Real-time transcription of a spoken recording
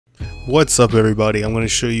What's up everybody, I'm going to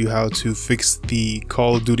show you how to fix the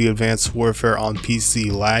Call of Duty Advanced Warfare on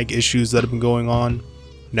PC lag issues that have been going on.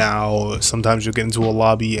 Now sometimes you'll get into a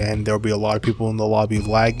lobby and there'll be a lot of people in the lobby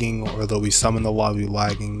lagging, or there'll be some in the lobby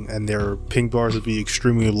lagging and their ping bars will be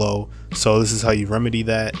extremely low. So this is how you remedy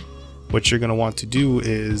that. What you're going to want to do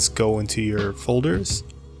is go into your folders.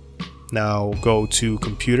 Now go to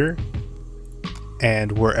computer,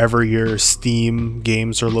 and wherever your Steam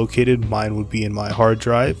games are located, mine would be in my hard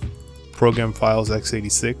drive. Program files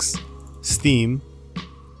x86, Steam.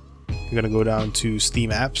 You're gonna go down to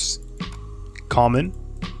Steam apps, common,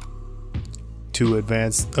 to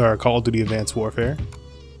advanced or Call of Duty Advanced Warfare,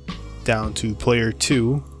 down to player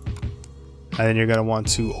 2, and then you're gonna want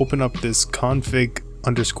to open up this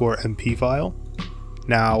config_mp file.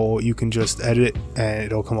 Now you can just edit and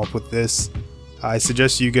it'll come up with this. I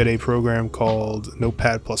suggest you get a program called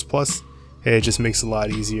Notepad++. It just makes it a lot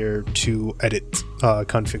easier to edit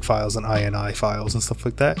config files and INI files and stuff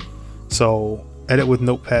like that. So edit with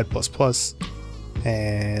Notepad++,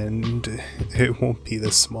 and it won't be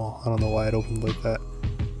this small. I don't know why it opened like that.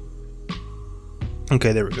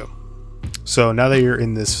 Okay, there we go. So now that you're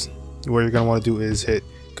in this, what you're going to want to do is hit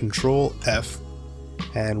Control F,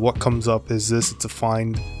 and what comes up is this. It's a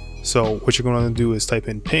find. So what you're going to do is type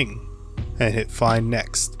in ping and hit find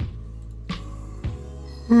next.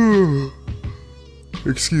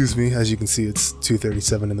 Excuse me, as you can see it's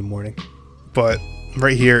 2:37 in the morning, but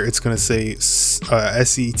right here it's going to say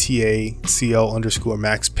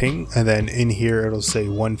setacl_max ping, and then in here it'll say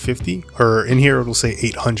 150, or in here it'll say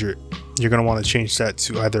 800. You're going to want to change that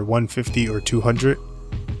to either 150 or 200.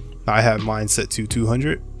 I have mine set to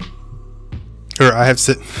 200, or I have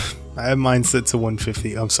mine set to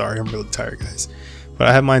 150. I'm sorry, I'm really tired guys, but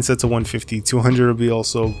I have mine set to 150. 200 will be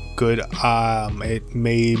also good. It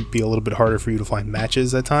may be a little bit harder for you to find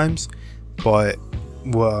matches at times, but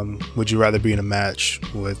would you rather be in a match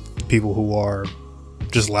with people who are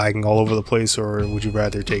just lagging all over the place, or would you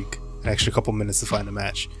rather take an extra couple minutes to find a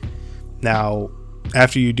match? Now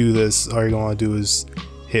after you do this, all you're going to do is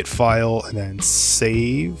hit file and then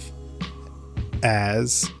save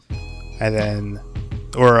as, and then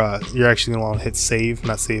you're actually going to want to hit save,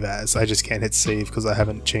 not save as. I just can't hit save because I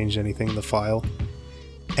haven't changed anything in the file.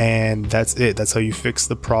 And that's it. That's how you fix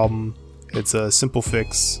the problem. It's a simple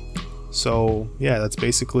fix. So yeah, that's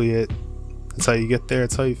basically it. That's how you get there.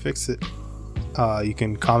 That's how you fix it. You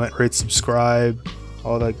can comment, rate, subscribe,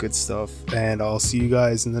 all that good stuff. And I'll see you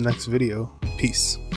guys in the next video. Peace.